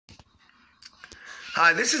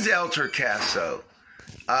Hi, this is El Turcaso.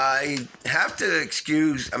 I have to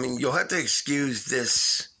you'll have to excuse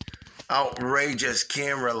this outrageous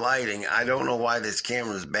camera lighting. I don't know why this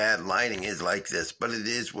camera's bad lighting is like this, but it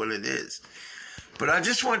is what it is. But I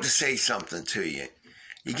just want to say something to you.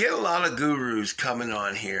 You get a lot of gurus coming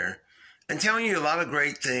on here and telling you a lot of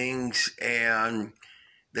great things, and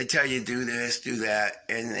they tell you do this, do that,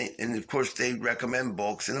 and of course they recommend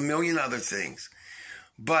books and a million other things.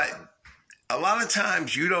 But a lot of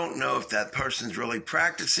times you don't know if that person's really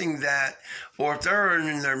practicing that or if they're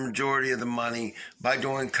earning their majority of the money by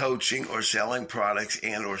doing coaching or selling products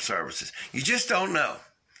and or services. You just don't know.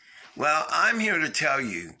 Well, I'm here to tell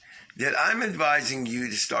you that I'm advising you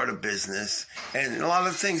to start a business and a lot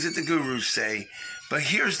of things that the gurus say, but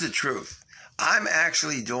here's the truth. I'm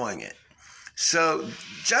actually doing it. So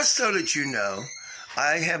just so that you know,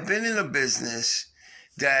 I have been in a business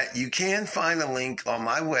that you can find a link on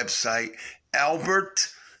my website, Albert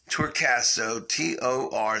Turcaso, TORCASO.com.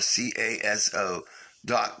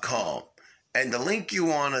 And the link you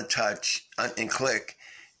want to touch and click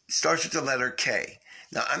starts with the letter K.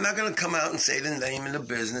 Now, I'm not going to come out and say the name of the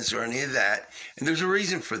business or any of that, and there's a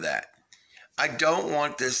reason for that. I don't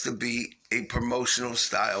want this to be a promotional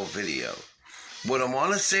style video. What I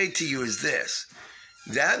want to say to you is this.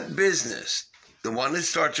 That business, the one that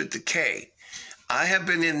starts with the K, I have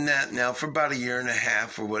been in that now for about a year and a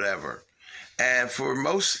half or whatever. And for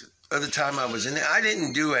most of the time I was in it, I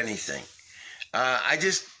didn't do anything. I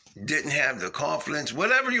just didn't have the confidence,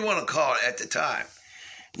 whatever you want to call it at the time.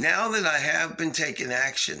 Now that I have been taking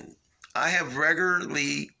action, I have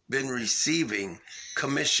regularly been receiving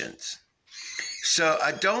commissions. So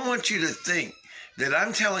I don't want you to think that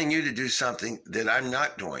I'm telling you to do something that I'm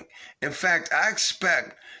not doing. In fact, I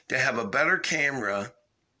expect to have a better camera,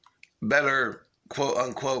 better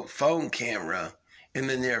quote-unquote phone camera in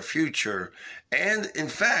the near future, and in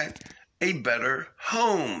fact, a better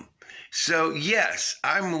home. So yes,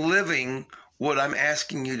 I'm living what I'm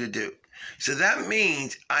asking you to do. So that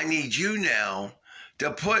means I need you now to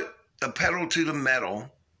put the pedal to the metal,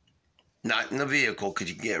 not in the vehicle because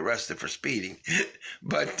you can get arrested for speeding,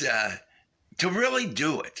 but to really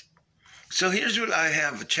do it. So here's what I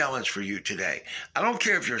have a challenge for you today. I don't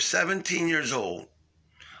care if you're 17 years old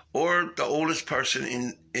or the oldest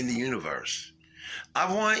person in the universe.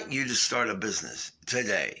 I want you to start a business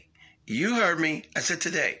today. You heard me. I said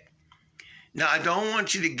today. Now, I don't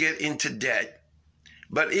want you to get into debt,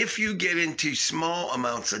 but if you get into small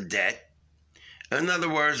amounts of debt, in other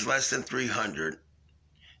words, less than 300,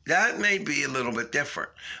 that may be a little bit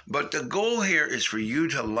different. But the goal here is for you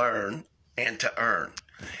to learn and to earn.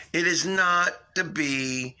 It is not to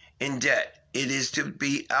be in debt. It is to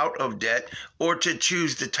be out of debt or to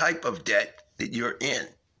choose the type of debt that you're in.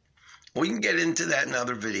 We can get into that in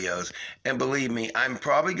other videos. And believe me, I'm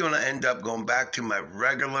probably going to end up going back to my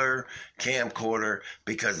regular camcorder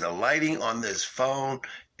because the lighting on this phone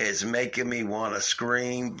is making me want to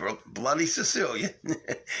scream bloody Sicilian.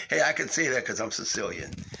 Hey, I can say that because I'm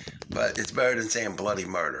Sicilian. But it's better than saying bloody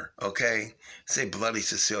murder, okay? Say bloody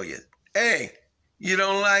Sicilian. Hey, you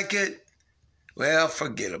don't like it? Well,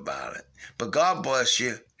 forget about it. But God bless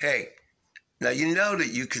you. Hey, now you know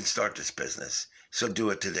that you can start this business. So do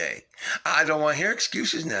it today. I don't want to hear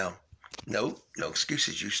excuses now. No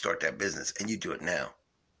excuses. You start that business and you do it now.